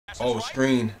Oh,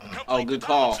 screen. Oh, good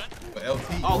call. But LT.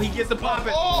 Oh, he gets the pop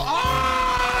it. Oh!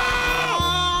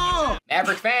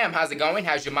 Maverick fam, how's it going?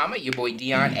 How's your mama? Your boy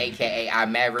Dion, aka I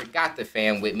Maverick, got the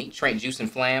fam with me. Trent, Juice,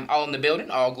 and Flam, all in the building.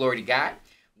 All glory to God.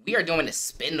 We are doing a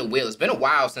spin the wheel. It's been a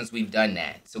while since we've done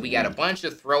that. So we got a bunch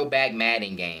of throwback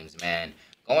Madden games, man.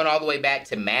 Going all the way back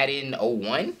to Madden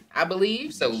 01, I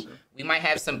believe. So we might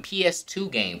have some PS2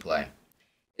 gameplay.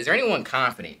 Is there anyone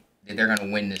confident that they're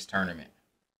gonna win this tournament?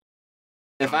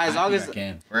 As long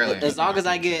as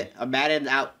I get a Madden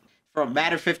out from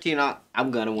Madden 15 out, I'm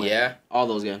gonna win. Yeah, all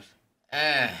those games.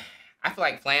 I feel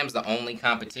like Flam's the only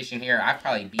competition here. I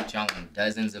probably beat y'all in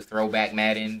dozens of throwback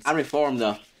Maddens. I'm reformed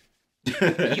though.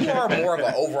 You are more of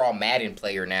an overall Madden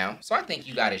player now, so I think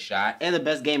you got a shot. And the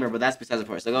best gamer, but that's besides the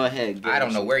point. So go ahead. I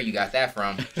don't know where you got that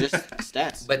from. Just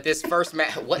stats. But this first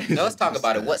match, what? No, let's talk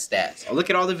about it. What stats? Oh, look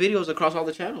at all the videos across all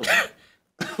the channels.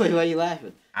 Why are you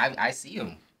laughing? I see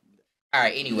them. All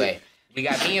right, anyway, we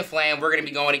got me and Flam. We're going to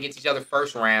be going against each other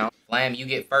first round. Flam, you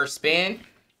get first spin.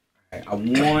 All right, I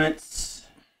want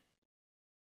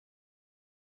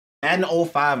Madden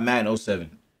 05, Madden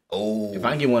 07. Oh. If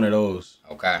I can get one of those.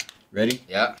 Okay. Ready?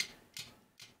 Yep.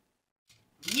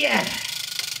 Yeah.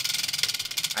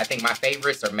 I think my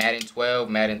favorites are Madden 12,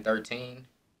 Madden 13.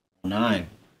 9.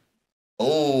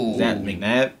 Oh. Is that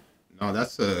McNabb? No,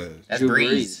 that's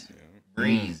Breeze. Yeah.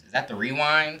 Breeze. Is that the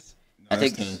rewinds? No, I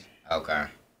think. Okay.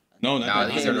 No,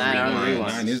 these are the rewinds.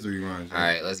 9 is the rewinds. All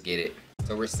right, let's get it.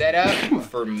 So we're set up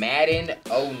for Madden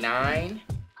 09.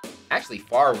 Actually,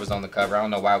 Favre was on the cover. I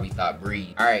don't know why we thought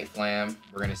Breeze. All right, Flam.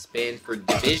 We're going to spin for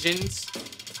divisions.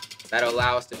 That'll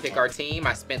allow us to pick our team.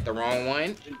 I spent the wrong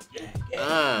one.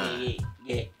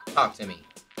 Talk to me.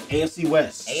 AFC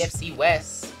West. AFC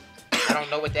West. I don't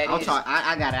know what that is.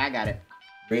 I got it.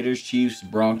 Raiders, Chiefs,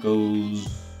 Broncos,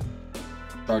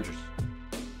 Chargers.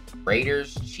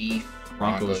 Raiders, Chiefs,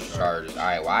 Broncos, Chargers. All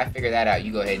right, well, I figured that out.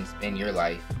 You go ahead and spin your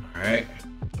life. All right.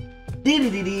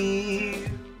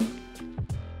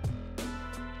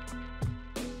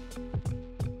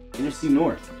 NFC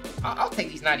North. I'll take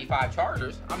these 95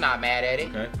 Chargers. I'm not mad at it.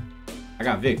 Okay. I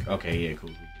got Vic. Okay, yeah, cool.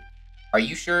 Are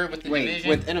you sure with the division?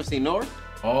 With NFC North?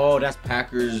 Oh, that's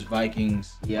Packers,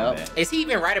 Vikings. Yep. Is he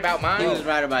even right about mine? He was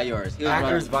right about yours.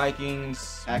 Packers,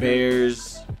 Vikings,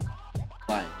 Bears,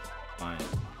 Lions.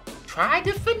 Tried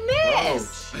to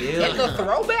finesse. And the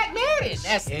throwback Madden.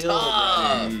 That's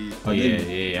tough. Oh,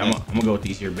 yeah. I'm going to go with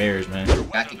these here Bears, man.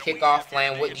 Got to kick off,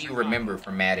 Flam. What do you remember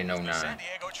from Madden 09?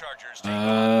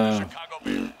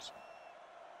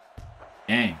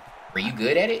 Dang. Were you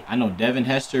good at it? I know Devin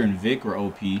Hester and Vic were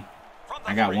OP.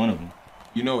 I got one of them.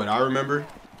 You know what I remember?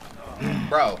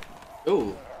 Bro.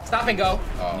 Ooh. Stop and go.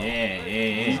 Oh. Yeah.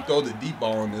 You throw the deep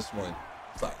ball on this one.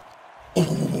 It's like...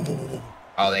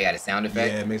 Oh, they got a sound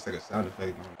effect? Yeah, it makes like a sound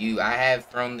effect. I have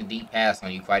thrown the deep pass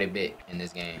on you quite a bit in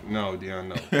this game. No, Dion,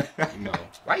 no. No.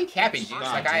 Why are you capping, Juice?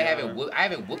 Like I haven't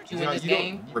whooped you in this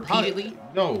game repeatedly?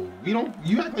 No, we don't.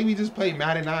 You act like we just play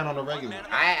Madden 9 on the regular.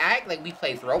 I act like we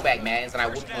play throwback Maddens and I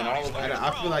whooped you in all of them.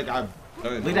 I feel like I've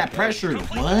done it. Look at that pressure.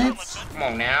 What? Come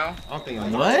on now. I don't think I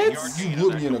What? You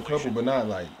whooped me in a couple, but not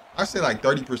like... I say like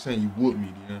 30% you whooped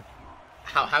me, Dion.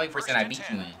 How many percent I beat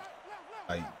you in?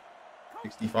 Like...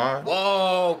 65.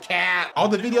 Whoa, Cap. All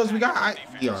the videos we got,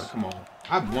 Dion, come on.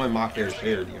 I've won my fair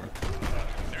share, Dion.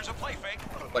 There's a play fake.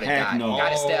 What a Heck dot. no.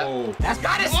 Got a step. That's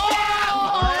got a step. Come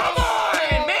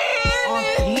on, man. On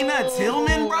Peanut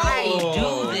Tillman, bro. I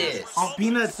do this. On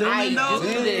Peanut Tillman, though? I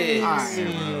do this.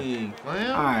 All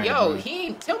right, Yo,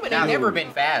 Tillman ain't never been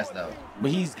fast though.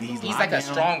 But he's like a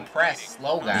strong press,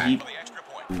 slow guy.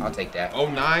 I'll take that.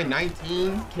 09,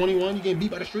 19, 21, you getting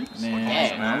beat by the streaks?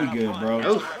 Man, we good, bro.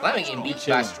 Oof, let me get beat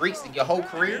by streaks in your whole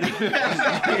career.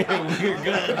 We're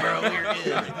good, bro. We're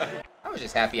good. I was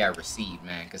just happy I received,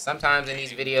 man, because sometimes in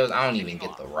these videos, I don't even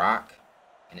get the rock.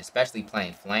 And especially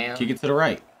playing Flam. Kick it to the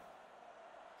right.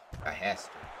 I has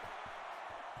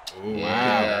to. Ooh,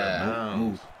 Yeah. wow.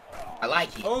 Move. I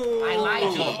like it. I like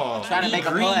it. Trying to make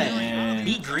a play. Man.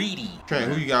 Be greedy.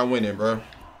 Trent, who you got winning, bro?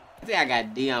 I think I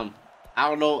got DM. I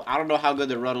don't know how good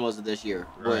the run was this year.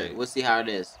 Right. But we'll see how it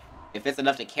is. If it's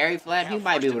enough to carry Flam, he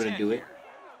might be able to do it.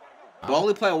 But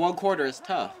only playing one quarter is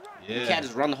tough. Yeah. You can't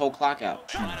just run the whole clock out.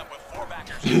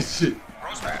 Shit.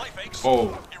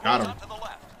 Oh, got him.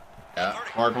 Yeah.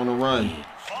 Park on the run.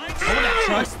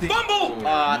 Fumble!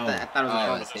 I thought it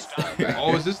was a Okay.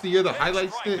 Oh, is this the year the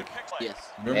highlight stick?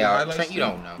 Yes. Remember Hey, the highlight Trent, stick? you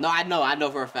don't know. No, I know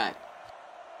for a fact.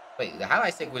 Wait, the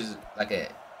highlight stick was like a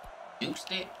dupe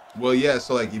stick? Well, yeah,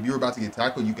 so like if you were about to get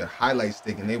tackled, you could highlight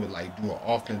stick and they would like do an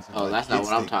offensive. Oh, like, that's not hit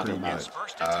what I'm stick talking pretty about.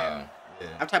 much. Yeah.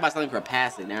 I'm talking about something for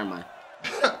passing. Never mind.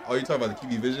 Oh, you talking about the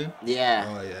QB vision? Yeah.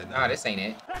 Oh yeah. Nah, this ain't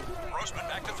it. Roseman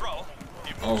back to throw.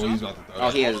 Oh, he's about to throw.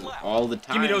 Oh, he has all the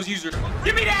time. Give me those users.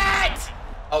 Give me that!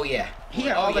 Oh, yeah. He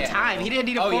had all the time. He didn't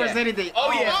need to force anything.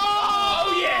 Oh, yeah.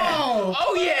 Oh, yeah.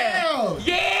 Oh, yeah.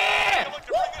 Yeah. Look to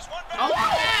bring this one back. Oh,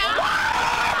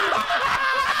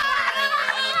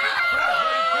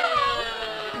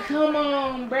 Come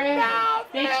on, Brad.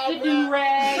 Fix the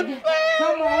do-rag.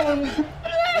 Come on.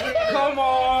 Come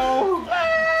on.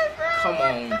 Come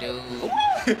on, dude.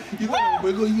 You gonna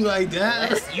wiggle you like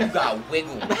that? You got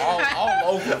wiggle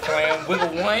all over, Flam.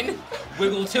 Wiggle 1,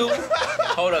 wiggle 2.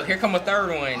 Hold up, here come a third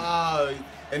one.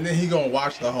 And then he gonna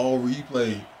watch the whole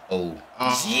replay. Oh,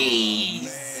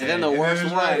 jeez. And then the worst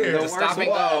one. Right here. The worst Stop and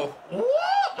go.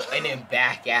 What? And then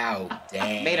back out.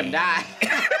 Dang. Made him die.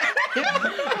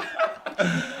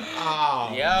 Oh,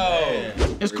 Yo.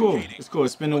 man. It's cool. It's cool.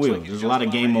 Spin the wheel. There's a lot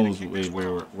of game modes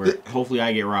where hopefully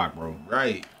I get rocked, bro.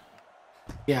 Right.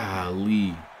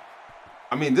 Golly.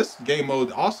 I mean, this game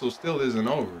mode also still isn't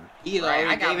over. He Right,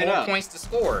 I got gave it more up. points to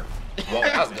score. Whoa,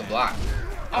 that was a good block.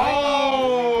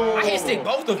 Oh! I hit stick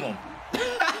both of them.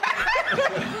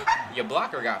 Your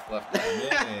blocker got fluffed.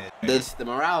 Man. The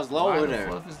morale's low Why over the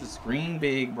there. fuck is the screen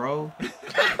big, bro?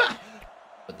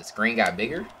 But the screen got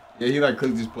bigger? Yeah, he like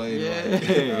clicked his play. Yeah, like,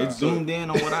 it zoomed in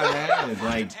on what I had.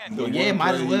 Like, the yeah, one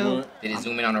might as play he well. want. Did it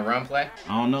zoom in on a run play?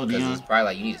 I don't know, Because Dion. it's probably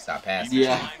like you need to stop passing.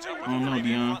 Yeah. I don't know,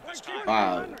 Dion.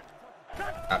 Wow.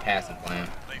 Stop passing, Flam.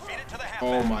 They feed it to the half.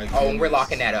 Oh my god. Oh, and we're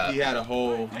locking that up. He had a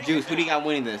whole. Juice, who do you got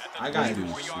winning this? I got. This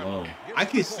dude's slow. I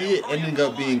could see it ending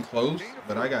up being close,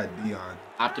 but I got Dion.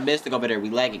 Optimistic over there. We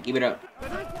lag it. Keep it up.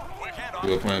 Quick handoff.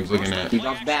 What Flam's looking at? He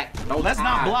jumps back. No Let's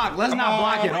not time. block. Let's not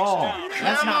block at all.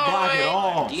 Let's not block at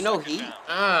all. Do you know Heat?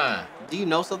 Do you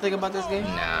know something about this game?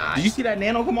 Nah. Did you see that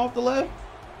nano come off the left?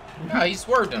 No, he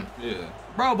swerved him. Yeah.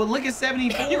 Bro, but look at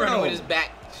 74 He running though. with his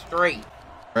back straight.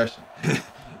 Depression.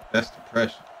 That's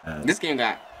depression. This game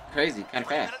got crazy, kind of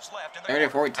 3 fast. minutes left in the 30 or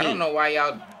 14. I don't know why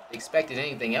y'all expected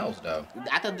anything else, though.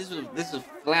 I thought this was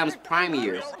Flam's prime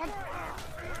years.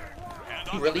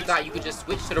 You really thought you could just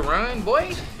switch to the run,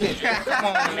 boy? Come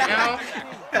on, now.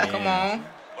 Come on.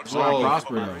 It's not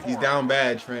prosper though. He's down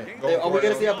bad, Trent. Are we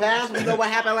gonna see a pass? We know what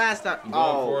happened last time. Going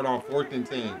for Oh, it on 4th and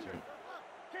 10, Trent.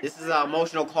 this is an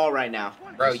emotional call right now.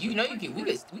 Bro, you know we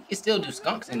can still do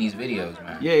skunks in these videos,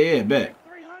 man. Yeah, bet.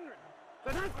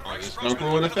 Oh, it's no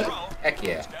cool in effect. Heck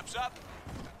yeah. Steps up.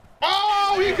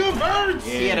 Oh, he converts.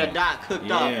 He had a dot cooked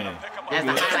up Yeah. as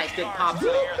the highlight stick pops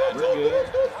up. We're good.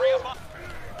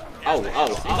 Oh.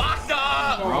 Locked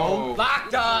up! Bro.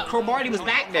 Locked up! Cromartie was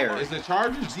back there. Is the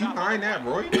Chargers behind that,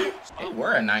 Roy? They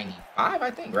were a 95,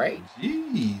 I think, right?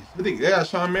 Jeez. I think they got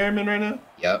Sean Merriman right now.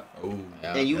 Yep. Oh.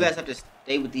 Yeah. And you guys have to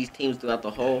stay with these teams throughout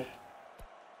the whole.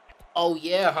 Oh,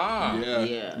 yeah, huh? Yeah.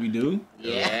 Yeah. We do?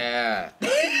 Yeah.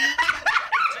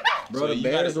 Bro, So the you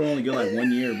Bears gotta- will only get like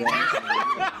 1 year, bro.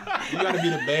 You gotta be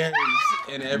the Bears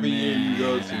in every year you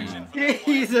go to.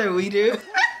 He said we do.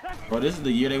 Bro, this is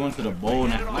the year they went to the bowl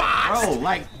now. Bro,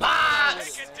 like,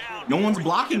 Box! no one's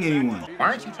blocking anyone. Why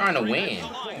aren't you trying to win?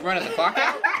 You running the clock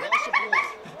out?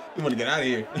 You want to get out of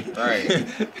here.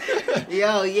 Right.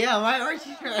 Yo, yeah, why aren't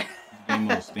you trying? Game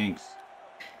mode stinks.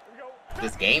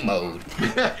 This game mode.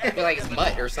 I feel like it's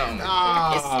MUT or something.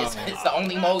 Ah. It's the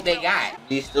only mode they got.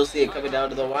 Do you still see it coming down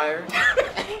to the wire?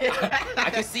 I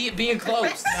can see it being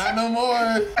close. Not no more.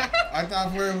 I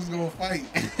thought Flair was going to fight.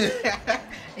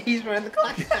 He's running the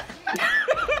clock out.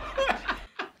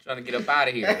 Trying to get up out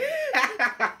of here.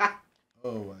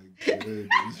 Oh, my goodness.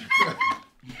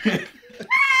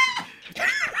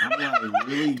 I'm like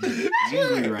really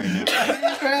angry right now.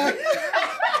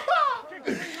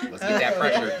 Let's get that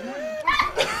pressure.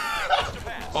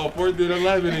 Oh, 4th and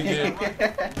 11 again.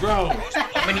 Bro.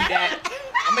 I'm gonna need that.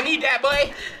 I'm gonna need that,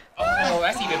 boy. Oh,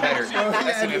 that's even better.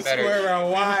 That's even Square better.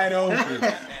 around wide open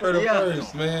for the Yeah.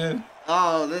 first, man.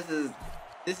 Oh, this is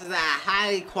a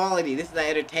high quality. This is the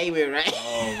entertainment, right?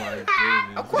 Oh, my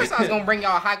goodness. Of course, I was gonna bring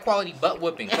y'all high quality butt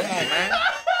whooping. Come on, man.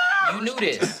 You knew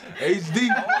this. HD.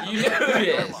 You knew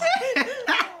this.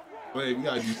 Wait, we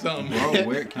got to do something. Bro,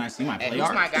 where can I see my Hey, play who's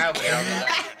art? my guy over there on the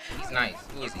left? He's nice.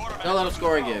 Who is he? Don't let him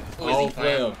score again. Who is he, Oh,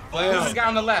 Flam? Flam. Who's this guy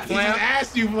on the left, He just Flam?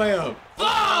 asked you, Flam.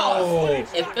 Oh!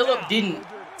 If Phillip didn't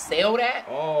sell that,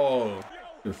 Oh.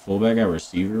 Your fullback at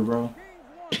receiver, bro.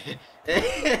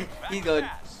 He's going.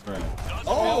 Right.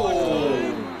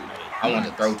 Oh. I want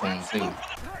to throw to him too.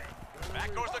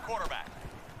 Back goes the quarterback.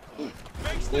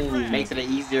 Makes it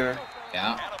easier.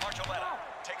 Yeah.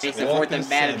 Makes it 4th and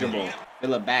manageable.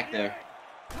 Phillip back there.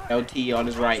 LT on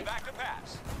his right. Back to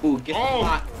pass. Ooh, get the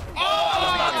block.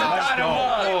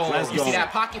 Let's go. You see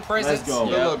that pocket presence? Let's go.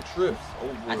 Phillip trips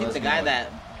over. I think the guy that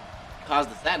caused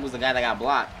the sack was the guy that got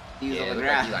blocked. He was on the Like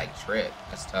ground. he like tripped.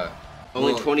 That's tough.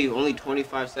 Only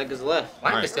 25 seconds left.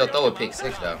 Flam can still throw a pick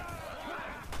 6 though.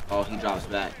 Oh, he drops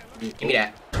back. Give me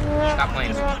that. Stop playing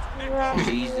with me.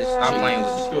 Jesus. Stop playing with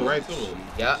Just me. go right to him.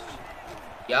 Yup.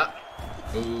 Yup.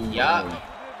 Ooh. Yup.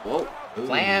 Whoa.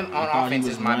 Flam I on thought offense he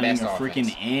was is my running best a offense.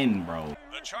 freaking end, bro.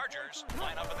 The Chargers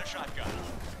line up in the shotgun.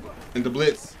 And the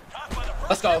blitz. Caught by the front.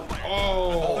 Let's go.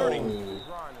 Oh.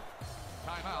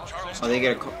 Charles Oh, they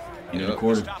get a call. Into the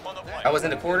quarter. stop on the play. That was in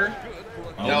the quarter?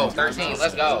 Oh, Yo, 13.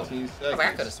 Let's go. 13 I was like, I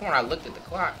seconds. could have sworn I looked at the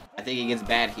clock. I think it gets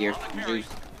bad here. Juice.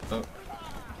 Oh,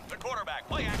 The quarterback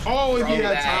play action. oh if Throw he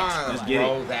had that. time. Let's get it.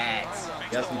 Throw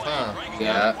that. Got some time.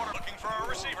 Yeah. Looking for a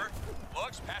receiver.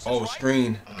 Looks, passes Oh, right.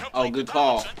 screen. Oh, good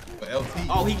call. For LT.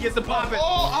 Oh, he gets the pop it.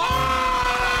 Oh!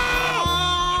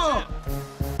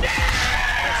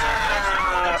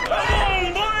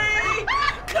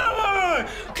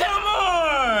 Come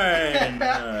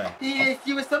on!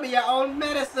 You was some of your own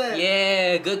medicine.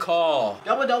 Yeah, good call.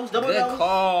 Double dose, double Good dose.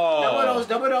 call. Double dose,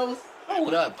 double dose.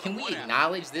 Hold up. Can we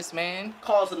acknowledge this man?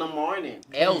 Calls in the morning.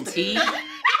 LT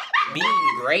being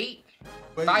great.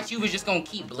 Wait, Thought you was just gonna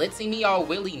keep blitzing me all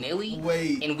willy-nilly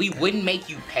wait. and we wouldn't make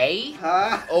you pay?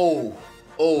 Huh? Oh.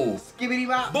 Skibbity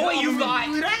bop. Boy, you thought.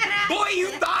 Boy, you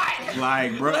thought.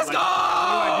 Like, bro. Let's like,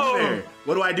 go.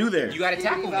 What do I do there? You gotta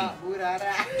tackle me.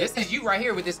 This is you right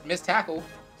here with this missed tackle.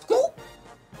 Scoop.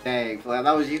 Dang, Flam,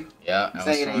 that was you. Yeah. that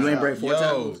was You strong. ain't break 4 Yo.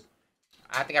 tackles.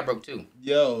 I think I broke 2.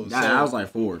 Yo. Nah, So, I was like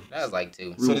 4. That was like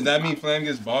 2. so does that mean Flam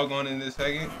gets ball gone in this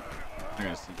second? I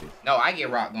gotta see this. No, I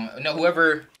get rock going. No,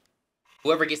 whoever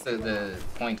gets the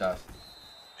coin toss.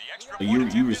 The extra So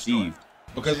point you received.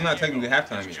 Because it's not technically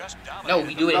halftime yet. just dominated. No,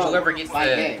 we do it. No, Whoever gets by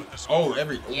the. game. Oh,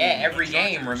 every. Yeah, every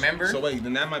game. Remember? So wait,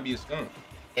 then that might be a skunk.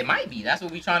 It might be. That's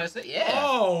what we trying to say. Yeah.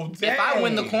 Oh, dang. If I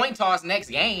win the coin toss next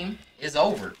game, it's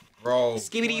over. Bro.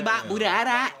 Skibbity bop, boo da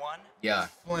da. One, Yeah.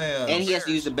 Flam. And he has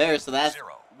to use the Bears, so that's.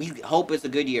 We hope it's a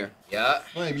good year. Yeah.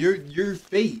 Flam, your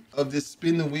fate of this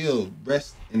spin the wheel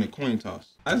rests in a coin toss.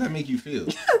 How does that make you feel?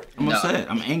 I'm No. upset.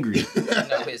 I'm angry.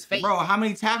 No, his fate. Bro, how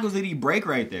many tackles did he break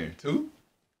right there? 2?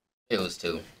 It was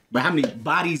 2. But how many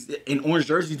bodies in orange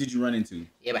jerseys did you run into?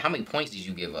 Yeah, but how many points did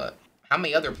you give up? How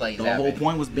many other plays The whole happened?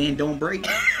 point was bend, don't break.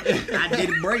 I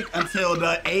didn't break until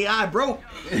the AI broke.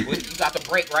 You got the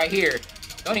break right here.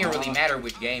 Don't even really matter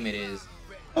which game it is.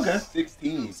 Okay.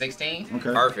 16. 16?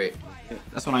 Okay. Perfect.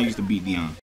 That's when I used to beat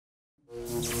Dion.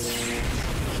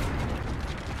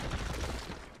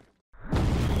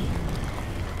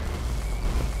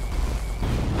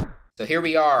 So here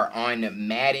we are on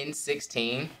Madden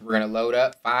 16. We're gonna load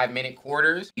up 5-minute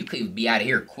quarters. You could be out of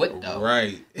here quick though.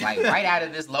 Right. Like right out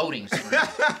of this loading screen.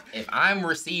 If I'm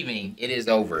receiving, it is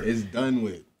over. It's done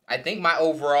with. I think my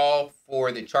overall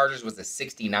for the Chargers was a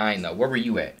 69 though. Where were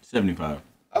you at? 75.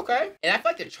 Okay. And I feel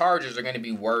like the Chargers are gonna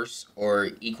be worse or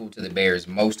equal to the Bears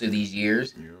most of these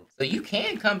years. Yeah. So you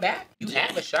can come back. You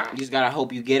have a shot. You just gotta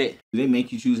hope you get it. Do they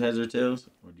make you choose heads or tails?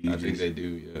 Or do you I think they do,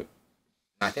 yeah.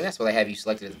 I think that's why they have you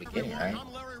selected at the beginning, right?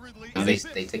 'Cause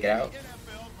they took it out.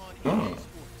 Oh.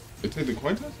 They took the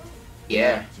coin toss out?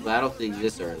 Yeah. But I don't think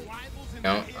this early.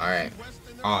 No. All right.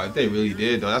 Oh, if they really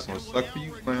did, though, that's gonna suck for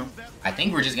you, Flam. I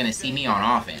think we're just gonna see me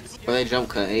on offense. For that jump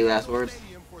cut, any last words?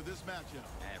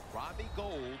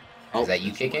 Is that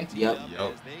you kicking? Yep.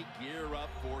 Yo.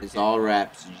 It's all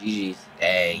wraps. GG's.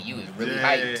 Dang, you was really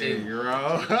hyped too.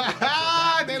 Bro.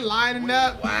 They lining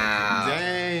up. Wow.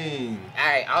 Dang. All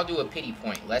right, I'll do a pity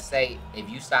point. Let's say if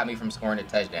you stop me from scoring a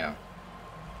touchdown,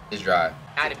 this drive.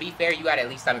 Now, to be fair, you got to at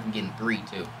least stop me from getting 3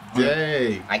 too.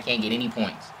 Dang. I can't get any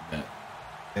points.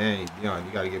 Dang, Dion,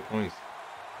 you gotta get points.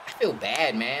 I feel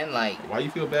bad, man. Like, Why you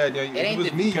feel bad, Dion? It ain't was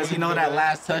the- me. Because you know that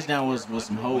last touchdown was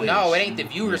some hoe. no, it ain't the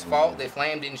viewer's fault that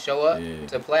Flam didn't show up Yeah.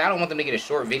 to play. I don't want them to get a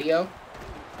short video.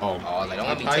 Oh, Oh, they don't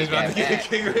want me to I take thought that he was about back. to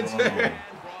get a kick return.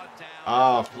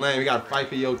 Oh, Flam, we gotta fight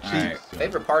for your cheeks. Alright.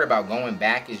 Favorite part about going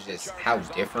back is just how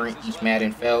different each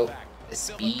Madden felt. The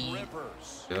speed,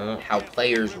 Yeah. how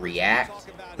players react.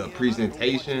 The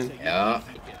presentation. Yeah.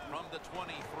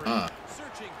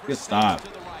 Good stop.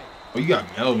 Oh, you got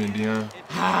Melvin, Dion.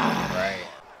 Right.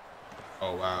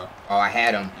 Oh, wow. Oh, I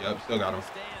had him. Yep, still got him.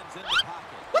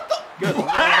 Good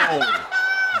throw.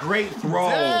 Great throw.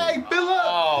 Dang, Phillip!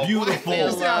 Oh, Beautiful. Phil,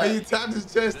 You see how he tapped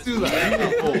his chest, too? Like,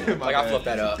 Beautiful. Like, I flipped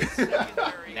that up.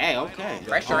 Dang, okay.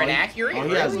 Pressure and accurate? Oh,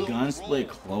 he has Really? gun split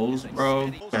close,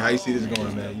 bro. How you see this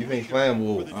going, man? You think Flam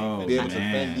will Oh, be able to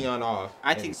man. fend Dion off?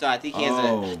 I think so. I think he has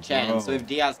Oh, a chance. bro. So if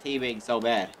Dion's team ain't so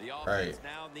bad, Right.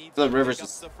 Philip Rivers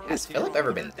is. Has Phillip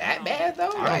ever been that bad, though?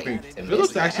 I Like, don't think to Phillip's miss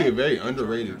that? actually a very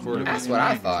underrated quarterback. That's what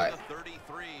I thought.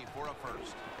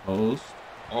 Post.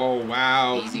 Oh,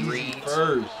 wow. Easy reads.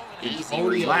 First.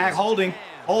 Easy. Flag, holding.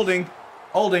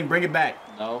 Bring it back.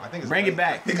 No. I think it's Bring it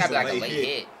back. It's gotta be like a late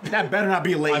hit. That better not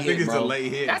be a late I think hit, it's bro. a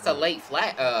late hit. That's a late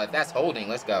flat. That's holding.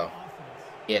 Let's go.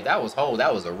 Yeah, that was hold.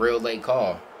 That was a real late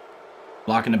call.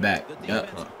 Block in the back. Yep.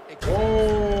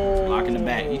 Oh. Block in the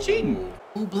back. You cheating.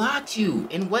 Who blocked you?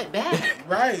 In what bag?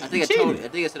 Right. I think I told it. I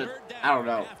think it's I don't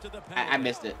know. I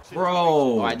missed it. Bro.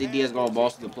 Oh, I think Diaz going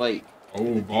balls to the plate.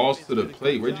 Oh, balls to the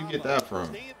plate. Where'd you get that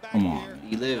from? Come on.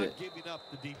 You live it.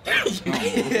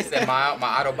 He said my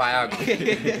autobiography. You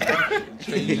used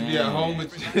to be at home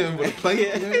with a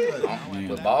plate?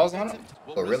 With balls on him.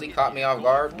 What really caught me off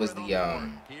guard was the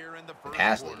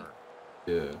pass lead.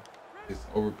 Yeah. It's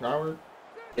overpowered.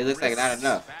 It looks like not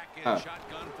enough. Huh.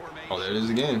 Oh, there it is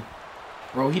again.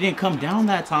 Bro, he didn't come down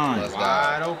that time. Let's go.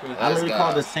 Wide open. I literally go.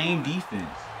 called the same defense.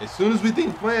 As soon as we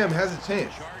think Flam has a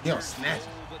chance, he gonna snatch it.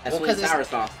 That's Well, what 'cause sour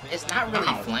sauce. It's not really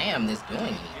Flam that's doing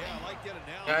anything. You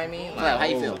know what I mean? Flam, how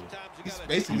you feel? He's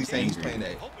basically saying he's playing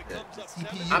that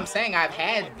CPU. I'm saying I've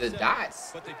had the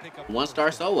dots.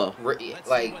 1-star solo.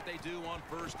 Like,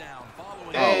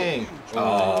 Dang.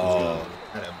 Oh.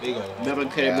 Had a big old. Melvin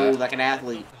couldn't move like an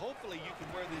athlete.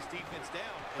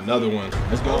 Another one.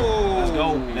 Let's go. Let's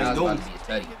go. that Let's was go. about to be a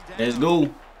tutty. Let's go.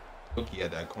 Cookie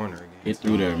at that corner again. Get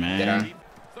through there, Did man. I?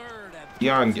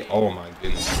 Deion get. Oh my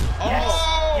goodness.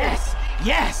 Yes.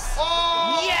 Yes.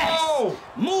 Oh! Yes.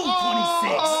 Move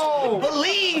 26. Oh!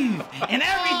 Believe in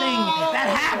everything that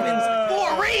happens for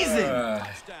a reason.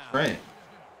 Trent,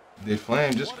 did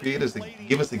Flam just give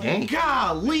us a game?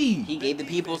 Golly. He gave the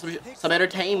people some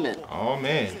entertainment. Oh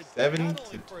man,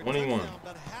 7-21.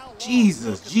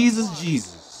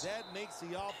 Jesus.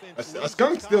 A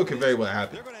skunk still could very well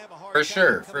happen. For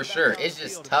sure. It's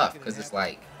just tough because it's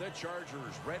like, I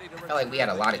feel like we had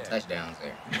a lot of touchdowns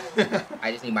there.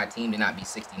 I just need my team to not be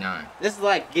 69. This is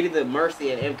like getting the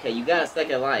mercy at MK. You got a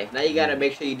second life. Now you got to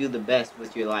make sure you do the best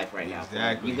with your life right now.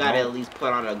 Exactly. You got to at least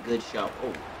put on a good show.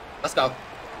 Oh, Let's go.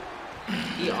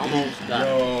 he almost got it.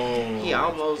 Yo. He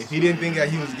almost. If he didn't think that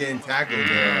he was getting tackled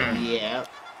there. Yeah.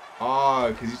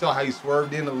 Oh, because you saw how he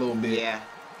swerved in a little bit. Yeah.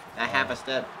 That half a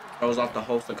step throws off the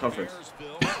whole circumference.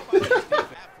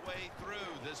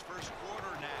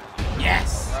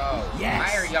 Yes. Bro,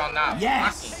 Yes. why are y'all not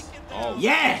Yes. blocking? Oh.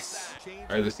 Yes.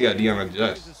 All right, let's see how Deion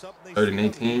adjusts. 3rd and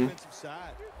 18.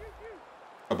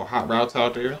 Couple hot routes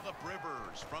out there.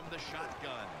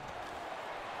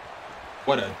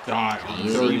 What a dot on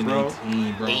Easy, 3rd and bro.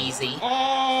 18, bro. Easy.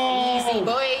 Oh! Easy,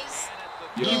 boys.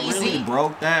 You Easy. really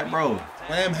broke that, bro.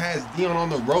 Flam has Deion on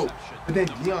the rope, but then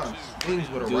Deion swings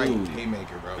with a right Dude.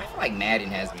 haymaker, bro. I feel like Madden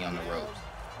has me on the ropes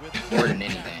more than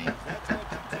anything.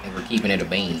 And we're keeping it a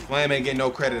bean. Flam ain't getting no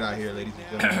credit out here, ladies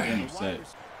and gentlemen. Damn upset.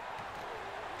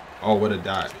 Oh, what a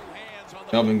dot.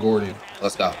 Melvin Gordon.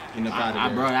 Let's go. In the out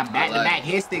of Bro, there. that back-to-back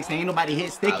hit sticks. Ain't nobody hit I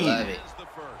sticking. love it.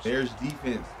 Bears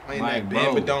defense playing Like, that bend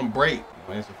bro. but don't break.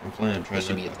 No answer from Flam. Trent,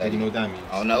 should be a I think you know what that means.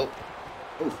 Oh, no.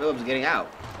 Oh, Phillips getting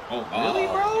out. Oh, really,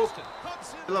 bro?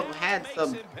 Phillips had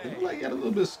some. It looked like he had a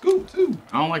little bit of scoop, too.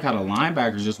 I don't like how the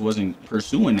linebackers just wasn't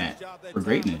pursuing that for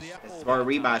greatness. Smart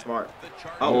rebound, smart.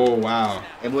 Oh, wow.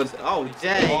 It was. Oh,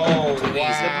 Jay. Oh, The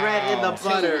bread in the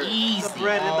butter. Too easy. The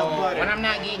bread in the When butter. I'm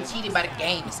not getting cheated by the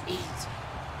game, it's easy.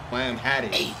 Flam had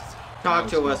it. Easy. Talk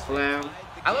to us, Flam.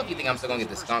 I love you think I'm still gonna get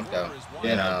the skunk though.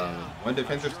 Yeah. One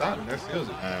defensive stop, and that seals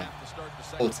it.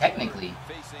 Well, technically,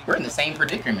 we're in the same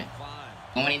predicament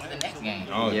going into the next game.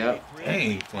 Oh, Yep.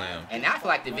 Dang, Flam. And now I feel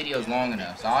like the video's long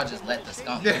enough, so I'll just let the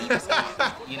skunk keep the skunk.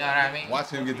 You know what I mean? Watch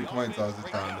him get the coin toss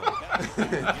this time,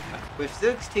 though. With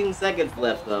 16 seconds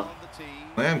left, though.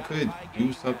 Flam could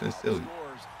do something silly.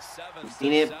 You've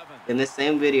seen it in this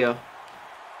same video.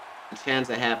 The chance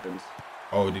it happens.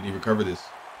 Oh, did he recover this?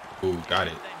 Ooh, got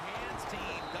it.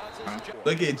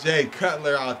 Look at Jay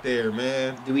Cutler out there,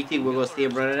 man. Do we think we're going to see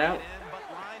him run it out?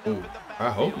 Ooh,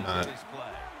 I hope not.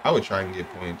 I would try and get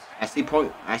points. I see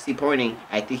pointing.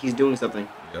 I think he's doing something.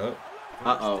 Yup.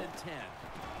 Uh-oh.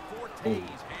 Ooh,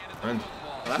 run.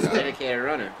 Well, that's a dedicated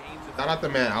runner. Shout out the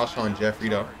man Alshon Jeffrey,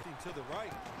 though.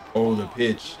 Oh, the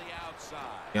pitch.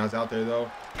 Deion's out there, though.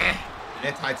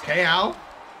 Anti-Tao.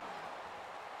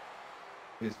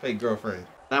 His fake girlfriend.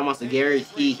 That wants to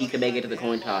guarantee he can make it to the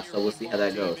coin toss, so we'll see how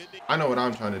that goes. I know what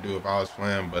I'm trying to do if I was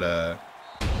Flam, but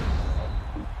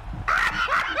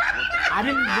I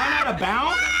didn't run out of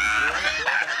bounds?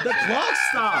 The clock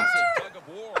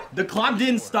stopped. The clock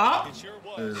didn't stop?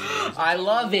 I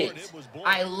love it.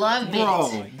 I love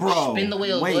it. Bro. Spin the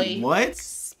wheel, Wait, boy. what?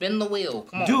 Spin the wheel.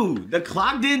 Come on. Dude, the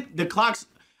clock's...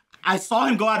 I saw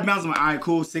him go out of bounds. I'm like, all right,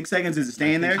 cool. 6 seconds. Is it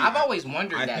staying there? I've always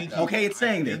wondered I that, think though. Okay, it's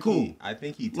saying there. Cool. I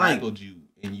think he tackled you,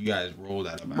 and you guys rolled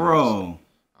out of bounds. Bro.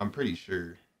 I'm pretty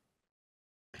sure.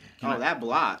 Oh, that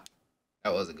block.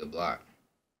 That was a good block.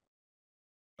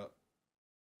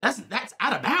 That's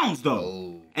out of bounds though.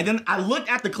 Oh. And then I looked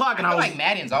at the clock and I I feel was like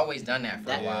Madden's always done that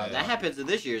for a while. That happens in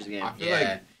this year's game.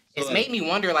 Yeah. It's made me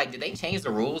wonder, like, did they change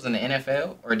the rules in the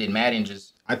NFL? Or did Madden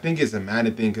just... I think it's a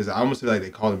Madden thing because I almost feel like they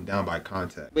called him down by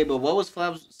contact. Wait, but what was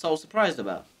Flam so surprised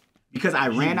about? because I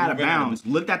ran out of bounds,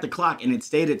 looked at the clock, and it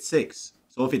stayed at 6.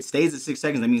 So if it stays at 6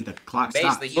 seconds, that means the clock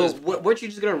stops. But weren't you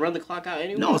just gonna run the clock out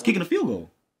anyway? No, I was kicking a field goal.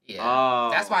 Yeah,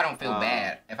 that's why I don't feel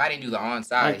bad. If I didn't do the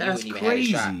onside, Like, he that's wouldn't even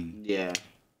crazy. have a shot. Yeah.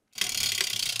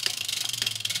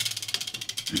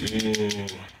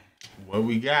 What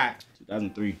we got?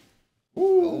 2003.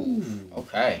 Ooh,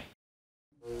 okay.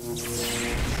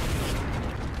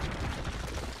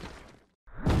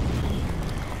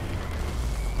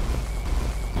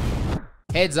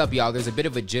 Heads up, y'all, there's a bit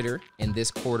of a jitter in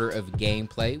this quarter of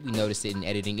gameplay. We noticed it in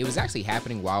editing. It was actually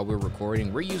happening while we're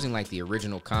recording. We're using like the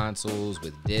original consoles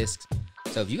with discs.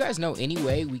 So if you guys know any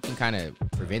way we can kind of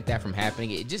prevent that from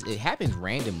happening, it happens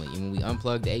randomly. And when we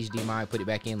unplug the HDMI, put it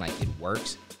back in, like, it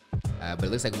works. But it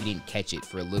looks like we didn't catch it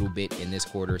for a little bit in this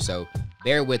quarter. So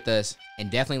bear with us and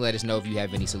definitely let us know if you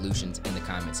have any solutions in the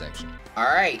comment section. All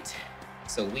right.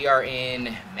 So we are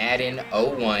in Madden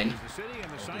 01,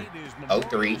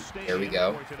 03. There we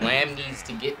go. FLAM needs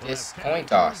to get this coin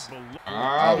toss.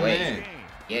 Oh, wait. Man.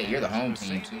 Yeah, you're the home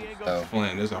team too. So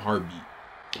FLAM, there's a heartbeat.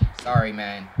 Sorry,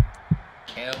 man.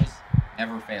 Tails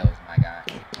never fails, my guy.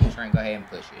 Trent, go ahead and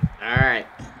push it. All right.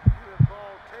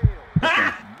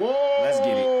 Whoa! Let's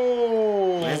get it.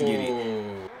 Let's get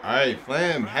it. All right,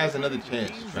 FLAM has another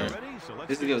chance. Trent.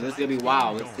 This is gonna be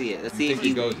wild. Let's see it. Let's see if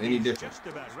he goes any different.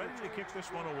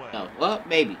 No, well,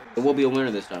 maybe. It will be a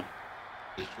winner this time.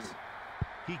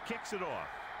 He kicks it off.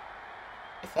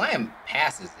 If FLAM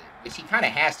passes it, which he kind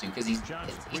of has to, because he's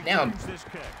down.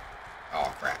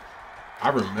 Oh crap! I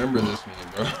remember this one,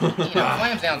 bro. You know,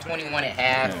 FLAM's down 21 at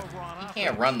half. He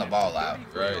can't run the ball out.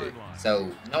 Right.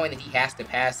 So knowing that he has to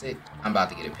pass it, I'm about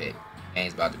to get a pick.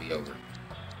 Game's about to be over.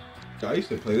 I used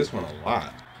to play this one a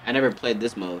lot. I never played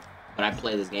this mode, but I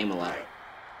play this game a lot.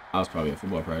 I was probably at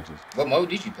football practice. What mode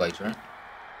did you play, Trent?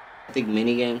 I think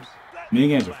mini games. Mini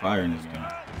games are fire in this game.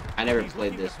 I never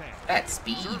played this. That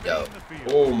speed, though.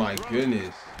 Oh my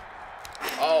goodness.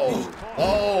 Oh.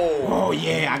 Oh. Oh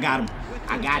yeah, I got him.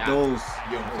 I got those.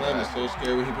 Yo, FLAM is so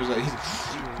scared when he puts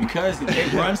like Because they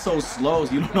run so slow,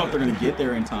 so you don't know if they're gonna get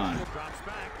there in time.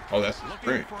 Oh, that's a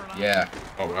sprint. Yeah.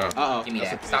 Oh wow. Uh-oh. Give me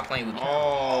that. Stop playing with me.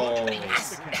 Oh.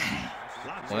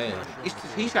 FLAM.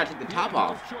 He's trying to take the top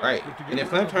off. Right. And if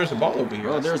FLAM turns the ball over here,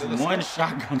 Bro, there's that's still one a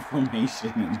skunk. shotgun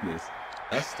formation in this.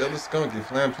 That's still a skunk if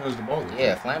FLAM turns the ball over.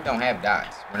 Yeah, FLAM don't have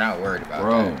dots. We're not worried about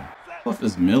Bro, that. what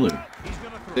is Miller?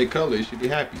 They color, you should be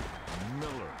happy.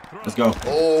 Let's go.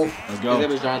 Oh. Let's His go.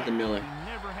 name is Jonathan Miller.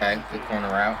 Okay, good corner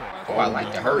route. Oh, I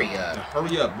like the hurry up.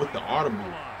 Hurry up with the audible.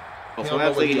 Oh, He so don't know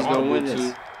that's what like he's gonna audible win to.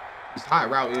 this. He's hot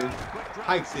route in.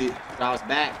 Hikes it. Bounce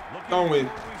back. Going.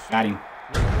 Got him.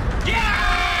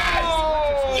 Yes!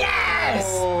 Yes!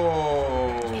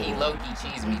 Oh. He low-key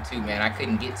cheesed me too, man. I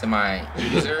couldn't get to my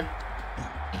user.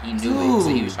 And he knew it, so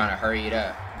he was trying to hurry it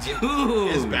up.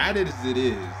 As bad as it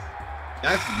is,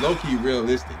 that's low-key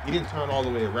realistic. He didn't turn all the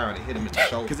way around and hit him in the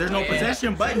shoulder. Because there's no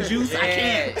possession button, Juice. I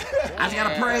can't. I just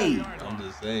gotta pray. I'm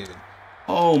just saying.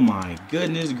 Oh my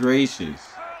goodness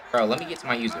gracious. Bro, let me get to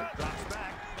my user.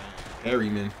 Perry,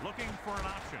 man. Looking for an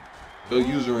option. Still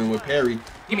usering with Perry.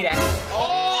 Give me that.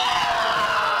 Oh!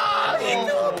 He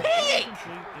threw a pick!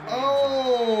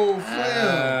 Oh,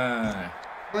 FLAM.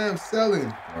 FLAM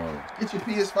selling. Bro, Get your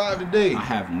PS5 today. I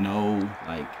have no,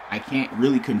 like, I can't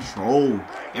really control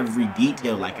every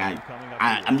detail like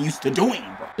I'm used to doing,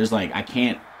 bro. There's like, I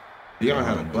can't. You don't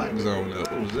have a black zone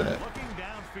up. What was that? Looking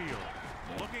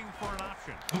downfield. Looking for an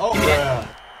option. Oh, yeah.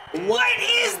 What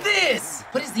is this?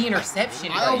 What is the interception?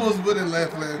 I almost wouldn't let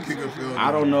FLAM kick a field. I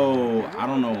don't know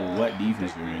what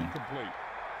defense you're in.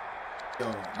 Yo,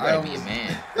 You gotta be a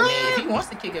man. I mean, if he wants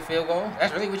to kick a field goal,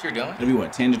 that's really what you're doing. It'll be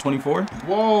what, 10 to 24?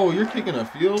 Whoa, you're kicking a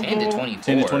field 10 goal? to 24.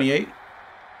 10 to 28?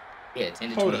 Yeah, 10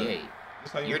 to Hold up. 28.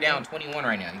 That's how You're down 21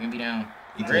 right now. You're gonna be down.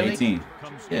 18.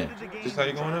 Yeah. This how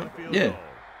you going up? Yeah.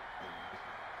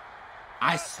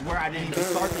 I swear I didn't even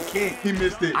start the kick. He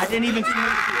missed it. I didn't even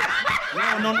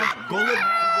No. Go look.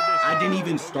 I didn't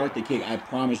even start the kick. I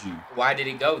promise you. Why did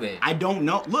it go then? I don't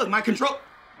know. Look, my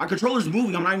controller's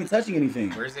moving. I'm not even touching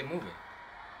anything. Where's it moving?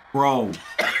 Bro.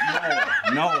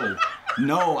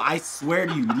 No. I swear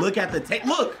to you. Look at the tape.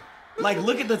 Look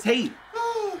at the tape.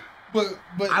 But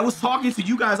I was talking to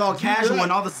you guys all casual,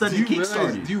 and all of a sudden the kick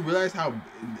started. Do you realize how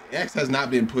X has not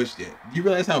been pushed yet? Do you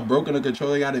realize how broken the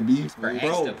controller got to be?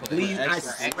 Bro, please, I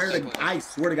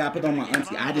swear to God, I put on my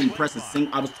empty. I didn't press a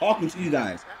single. I was talking to you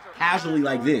guys casually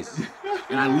like this,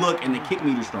 and I look, and the kick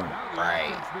meter started.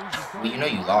 Right. Well, you know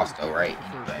you lost though, right?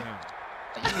 Anyway.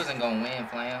 You wasn't gonna win,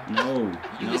 Flam. No.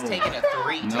 You was taking a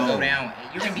 3 to go down.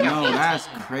 You're gonna be down 18. That's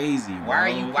crazy. Bro.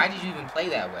 Why did you even play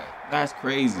that way? That's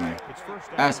crazy.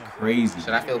 That's crazy.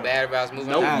 Should I feel bad about us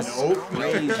moving on? That's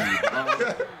crazy,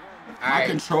 bro. My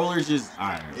controller's just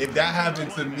alright. If that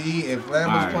happened to me and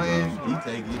Flam was playing, he'd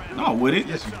take it. No, would it?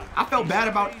 Yes, you I felt bad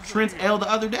about Trent's L the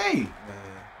other day.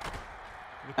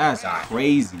 That's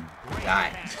crazy.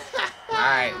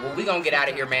 Alright, well, we gonna get out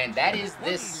of here, man. That is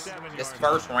this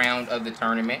first round of the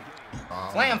tournament.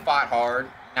 Flam fought hard.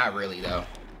 Not really, though.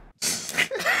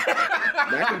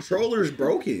 That controller's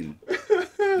broken.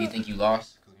 You think you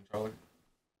lost the controller?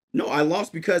 No, I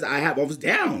lost because I was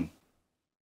down.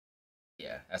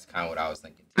 Yeah, that's kind of what I was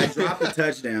thinking. I dropped a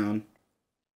touchdown.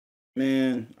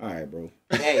 Man, all right, bro.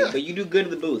 Hey, but you do good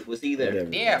in the booth. We'll see you there.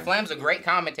 Whatever, yeah, Flam's a great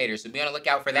commentator, so be on the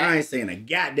lookout for that. I ain't saying a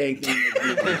goddamn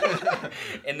thing.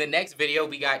 In the next video,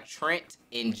 we got Trent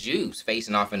and Juice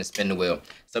facing off in the spin the wheel.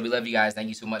 So we love you guys. Thank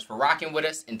you so much for rocking with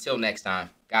us. Until next time,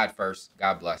 God first.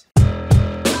 God bless.